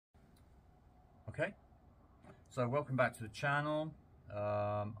Okay, so welcome back to the channel.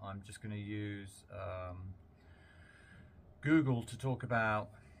 I'm just going to use Google to talk about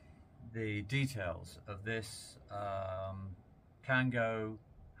the details of this Kango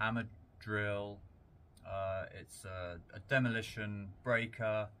hammer drill. It's a demolition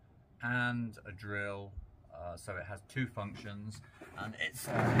breaker and a drill, so it has two functions, and it's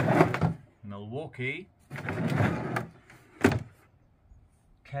a Milwaukee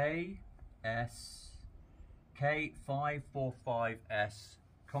k545s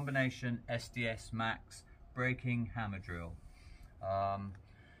combination SDS Max braking hammer drill.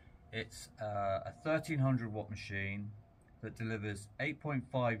 It's a 1300 watt machine that delivers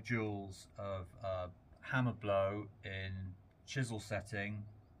 8.5 joules of hammer blow in chisel setting,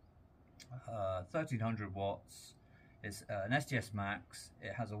 1300 watts. It's an SDS Max.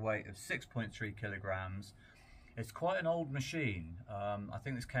 It has a weight of 6.3 kilograms. It's quite an old machine. I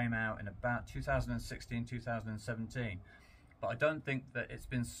think this came out in about 2016, 2017, but I don't think that it's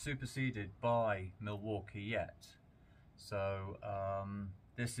been superseded by Milwaukee yet. So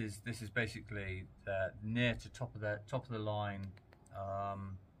this is basically the near to top of the line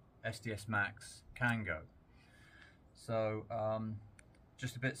SDS Max Kango. So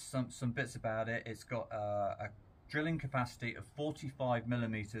just some bits about it. It's got a drilling capacity of 45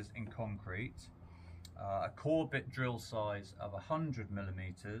 millimeters in concrete, a core bit drill size of 100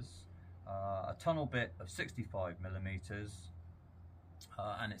 millimeters, a tunnel bit of 65 millimeters,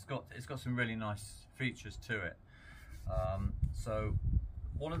 and it's got some really nice features to it. So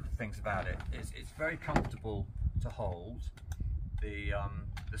one of the things about it is it's very comfortable to hold. The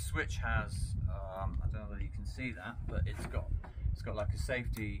switch has I don't know whether you can see that, but it's got like a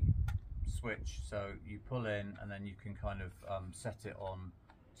safety switch, so you pull in and then you can kind of set it on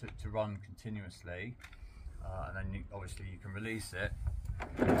to run continuously, and then obviously you can release it.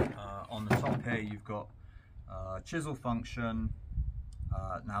 On the top here you've got chisel function.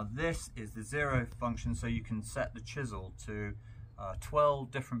 Now this is the 0 function, so you can set the chisel to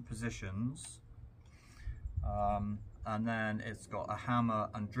 12 different positions, and then it's got a hammer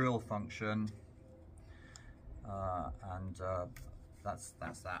and drill function, and that's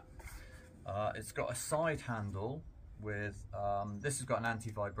that. It's got a side handle with this has got an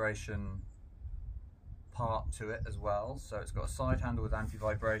anti-vibration part to it as well, so it's got a side handle with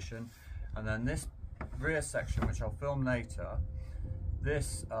anti-vibration, and then this rear section, which I'll film later,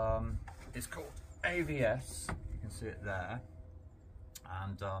 this is called AVS. You can see it there,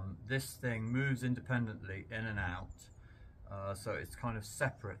 and this thing moves independently in and out, so it's kind of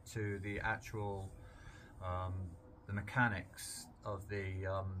separate to the actual the mechanics of the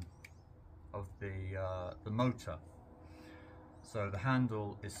motor. So the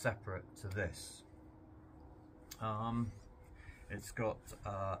handle is separate to this. It's got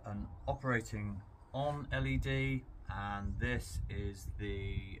an operating on LED, and this is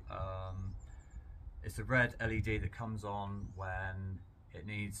it's a red LED that comes on when it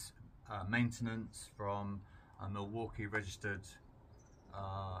needs maintenance from a Milwaukee registered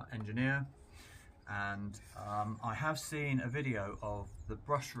engineer. And I have seen a video of the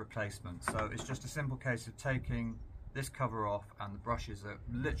brush replacement, so it's just a simple case of taking this cover off, and the brushes are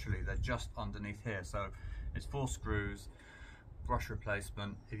literally, they're just underneath here, so it's 4 screws, brush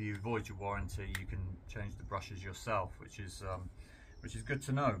replacement. If you void your warranty, you can change the brushes yourself, which is good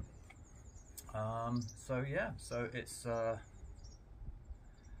to know. So yeah, so it's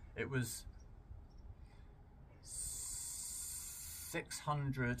it was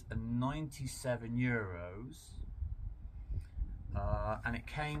 697 euros, and it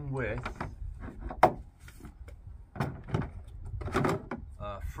came with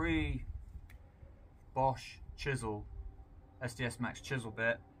a free Bosch chisel, SDS Max chisel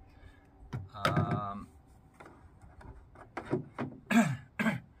bit, high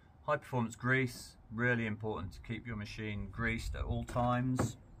performance grease, really important to keep your machine greased at all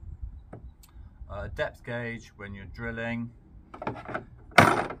times, depth gauge when you're drilling,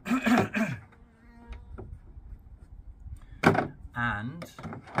 and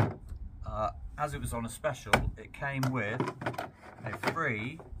as it was on a special, it came with a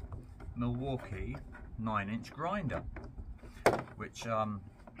free Milwaukee 9-inch grinder, which I'll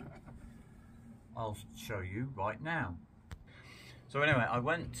show you right now. So anyway, I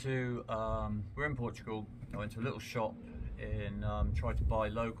went to, we're in Portugal, I went to a little shop in, tried to buy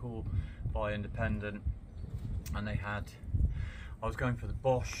local, buy independent, and they had, I was going for the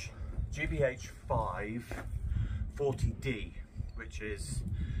Bosch GBH540D, which is,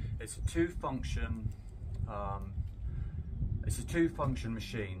 it's a two-function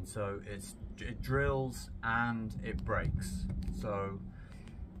machine, so it drills and it breaks. So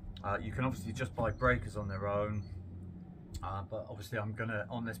You can obviously just buy breakers on their own, but obviously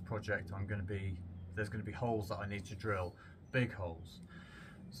on this project, there's gonna be holes that I need to drill, big holes.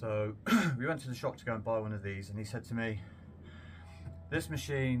 So we went to the shop to go and buy one of these, and he said to me, this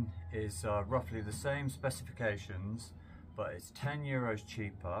machine is roughly the same specifications, but it's 10 euros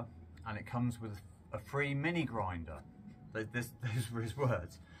cheaper, and it comes with a free mini grinder. Those were his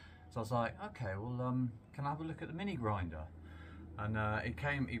words. So I was like, okay, well, can I have a look at the mini grinder? And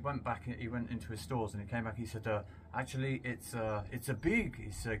he went into his stores, and he came back, he said, actually, it's a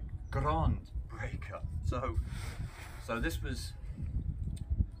grand breaker. So this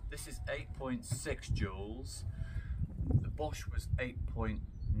is 8.6 joules. The Bosch was 8.9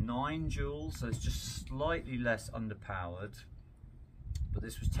 joules, so it's just slightly less underpowered. But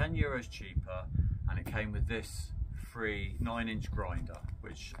this was 10 euros cheaper, and it came with this free 9-inch grinder,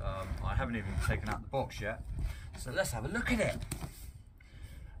 which I haven't even taken out the box yet. So let's have a look at it.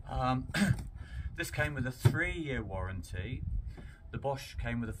 This came with a 3-year warranty. The Bosch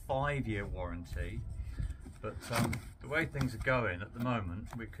came with a 5-year warranty. But the way things are going at the moment,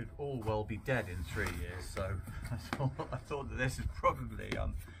 we could all well be dead in 3 years. So I thought that this is probably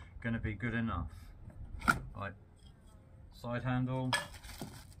going to be good enough. Right, side handle,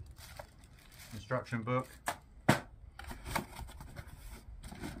 instruction book.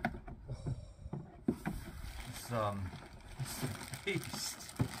 It's a beast,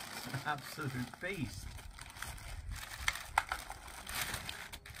 it's an absolute beast.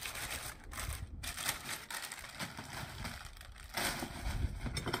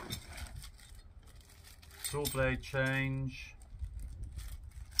 Saw blade change.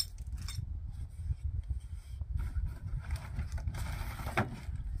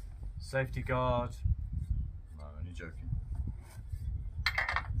 Safety guard. No, I'm only joking.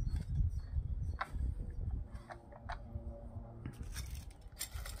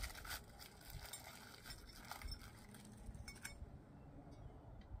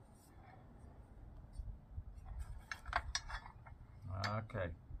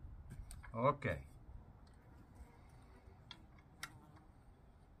 Okay.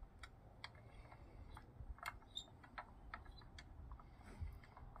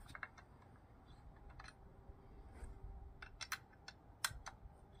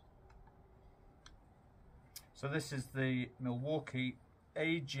 So this is the Milwaukee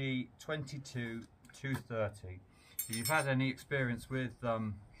AG22 230. If you've had any experience with, I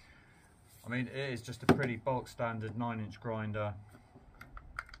mean, it is just a pretty bulk standard 9-inch grinder.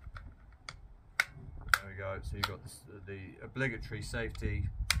 There we go. So you've got this, the obligatory safety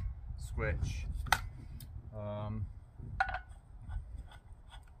switch.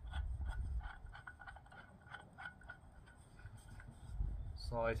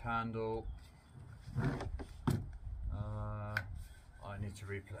 Side handle.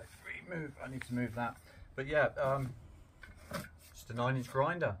 I need to move that. But yeah, just a 9-inch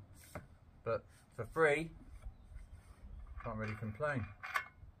grinder, but for free. Can't really complain.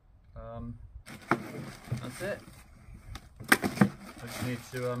 That's it. I just need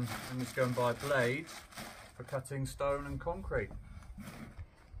to I need to go and buy a blade for cutting stone and concrete.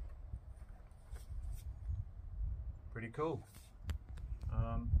 Pretty cool.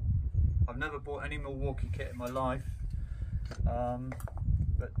 I've never bought any Milwaukee kit in my life,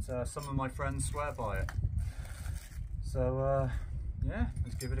 but some of my friends swear by it. So yeah,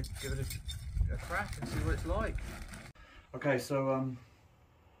 let's give it a crack and see what it's like. Okay, so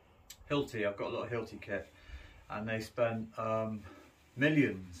Hilti, I've got a lot of Hilti kit, and they spent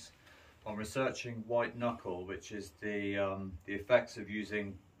millions on researching white knuckle, which is the effects of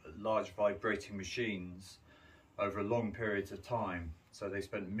using large vibrating machines over long periods of time. So they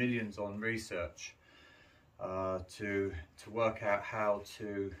spent millions on research to work out how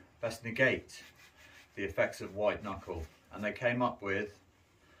to best negate the effects of white knuckle, and they came up with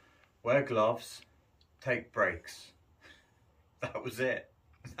wear gloves, take breaks. That was it.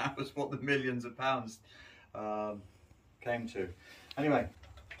 That was what the millions of pounds came to. Anyway.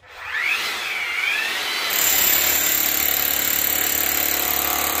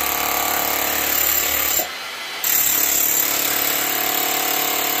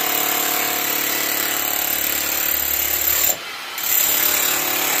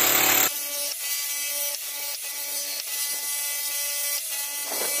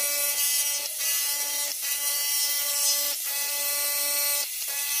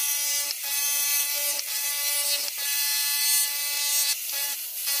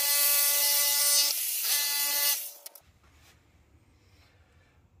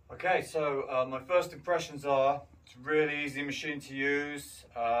 Okay, so my first impressions are it's a really easy machine to use.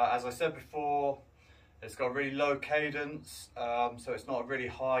 As I said before, It's got a really low cadence, so it's not a really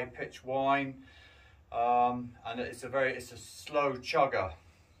high pitch whine, and it's a slow chugger,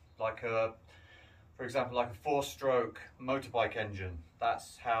 like for example, like a 4-stroke motorbike engine.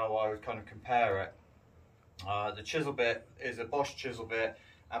 That's how I would kind of compare it. The chisel bit is a Bosch chisel bit,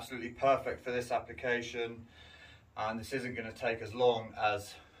 absolutely perfect for this application, and this isn't going to take as long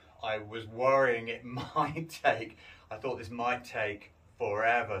as I was worrying it might take. I thought this might take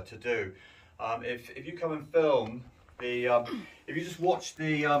forever to do. If you come and film the, if you just watch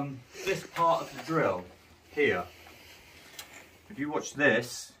the this part of the drill here, if you watch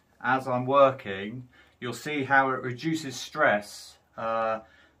this as I'm working, you'll see how it reduces stress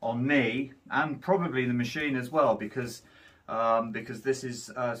on me and probably the machine as well, because this is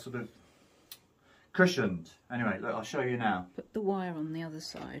sort of cushioned. Anyway, look, I'll show you now. Put the wire on the other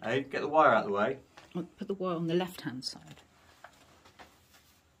side. Hey, get the wire out of the way. Put the wire on the left-hand side.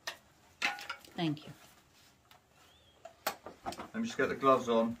 Thank you. Let me just get the gloves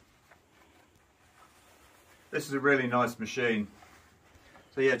on. This is a really nice machine.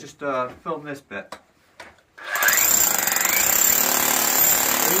 So yeah, just film this bit.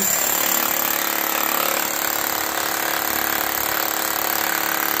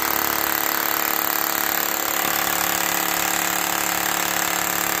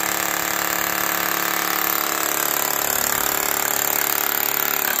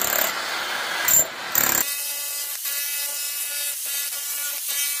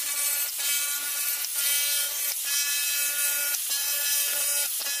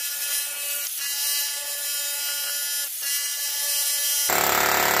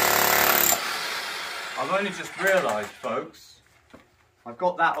 I've only just realised, folks, I've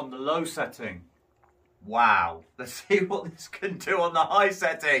got that on the low setting. Wow, let's see what this can do on the high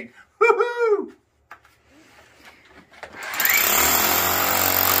setting. Woohoo!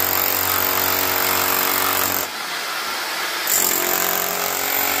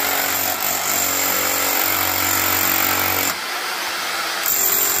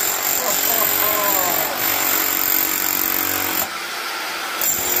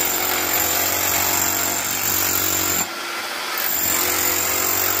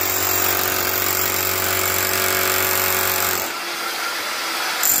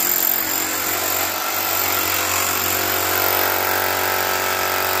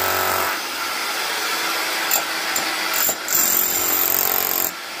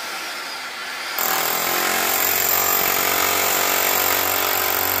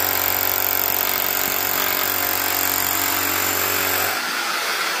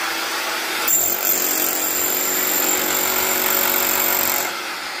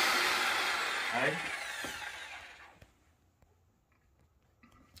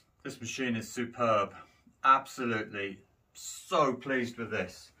 This machine is superb. Absolutely so pleased with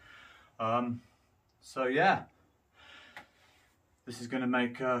this. So yeah, this is going to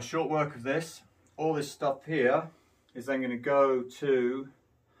make short work of this. All this stuff here is then going to go to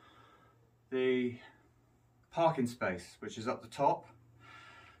the parking space, which is up the top.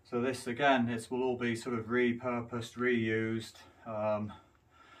 So this, again, this will all be sort of repurposed, reused,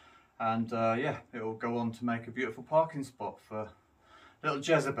 and yeah, it will go on to make a beautiful parking spot for little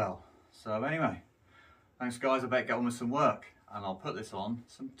Jezebel. So anyway, thanks guys, I better get on with some work, and I'll put this on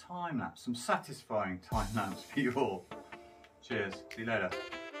some time lapse, some satisfying time lapse for you all. Cheers, see you later.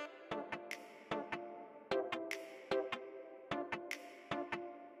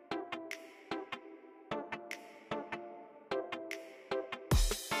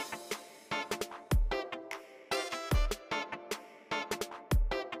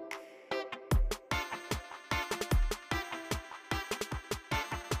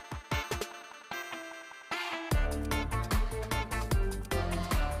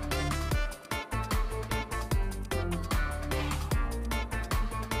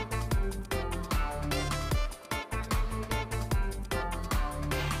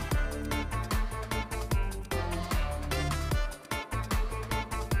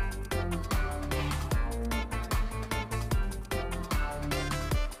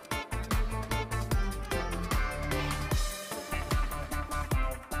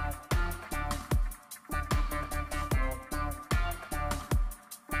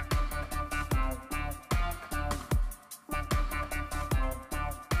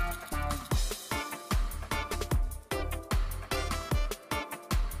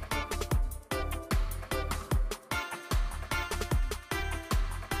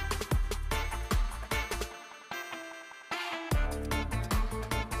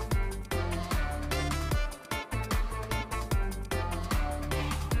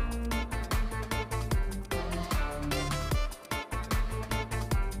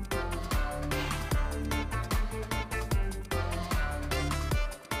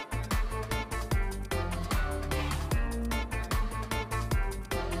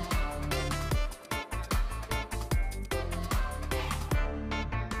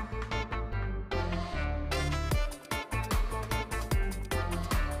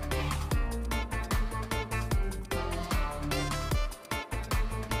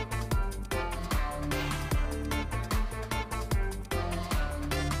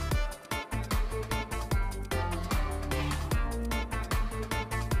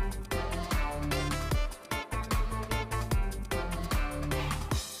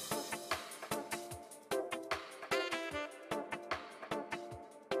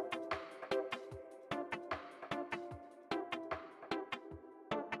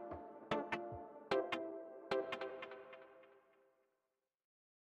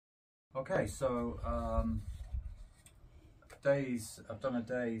 Okay, so I've done a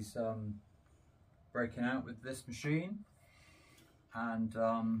day's breaking out with this machine, and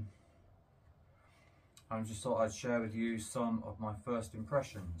I just thought I'd share with you some of my first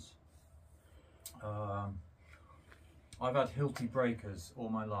impressions. I've had Hilti breakers all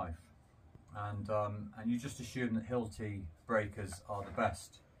my life, and you just assume that Hilti breakers are the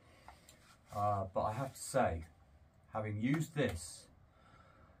best. But I have to say, having used this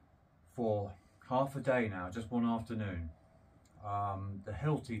for half a day now, just one afternoon, the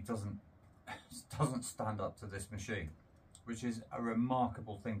Hilti doesn't stand up to this machine, which is a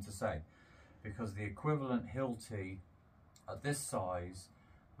remarkable thing to say, because the equivalent Hilti at this size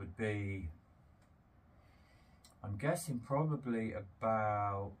would be, I'm guessing, probably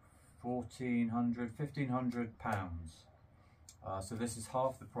about 1,500 pounds. So this is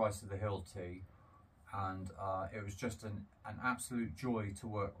half the price of the Hilti, and it was just an absolute joy to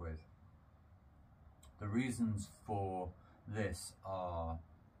work with. The reasons for this are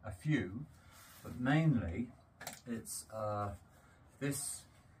a few, but mainly it's this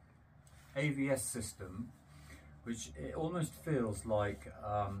AVS system, which it almost feels like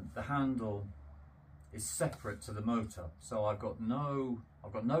the handle is separate to the motor. So I've got no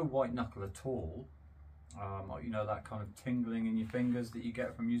white knuckle at all. You know, that kind of tingling in your fingers that you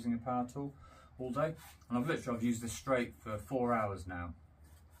get from using a power tool all day. And I've used this straight for 4 hours now,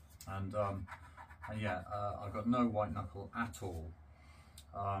 and yeah, I've got no white knuckle at all.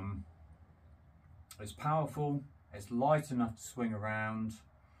 It's powerful, it's light enough to swing around,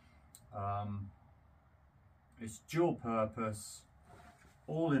 it's dual purpose.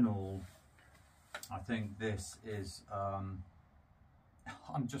 All in all, I think this is, I'm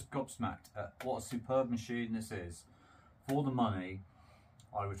just gobsmacked at what a superb machine this is. For the money,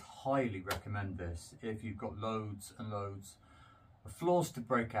 I would highly recommend this if you've got loads and loads of floors to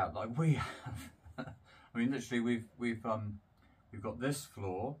break out like we have. I mean, literally, we've got this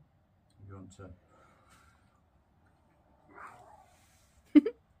floor. If you want to,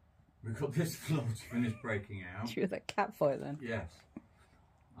 we've got this floor to finish breaking out. You were that cat fight then. Yes.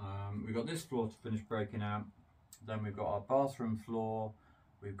 We've got this floor to finish breaking out. Then we've got our bathroom floor.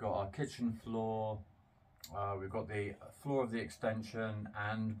 We've got our kitchen floor. We've got the floor of the extension,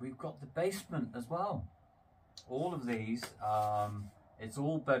 and we've got the basement as well. All of these, it's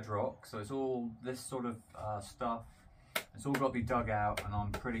all bedrock, so it's all this sort of stuff. It's all got to be dug out, and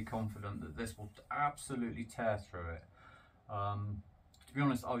I'm pretty confident that this will absolutely tear through it. To be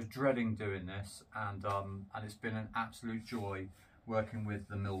honest, I was dreading doing this, and it's been an absolute joy working with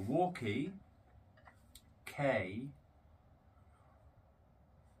the Milwaukee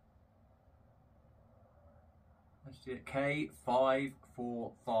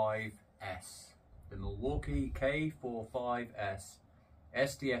k545s. The Milwaukee k545s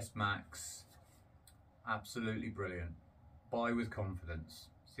SDS Max. Absolutely brilliant. Buy with confidence.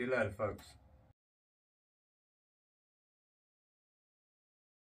 See you later, folks.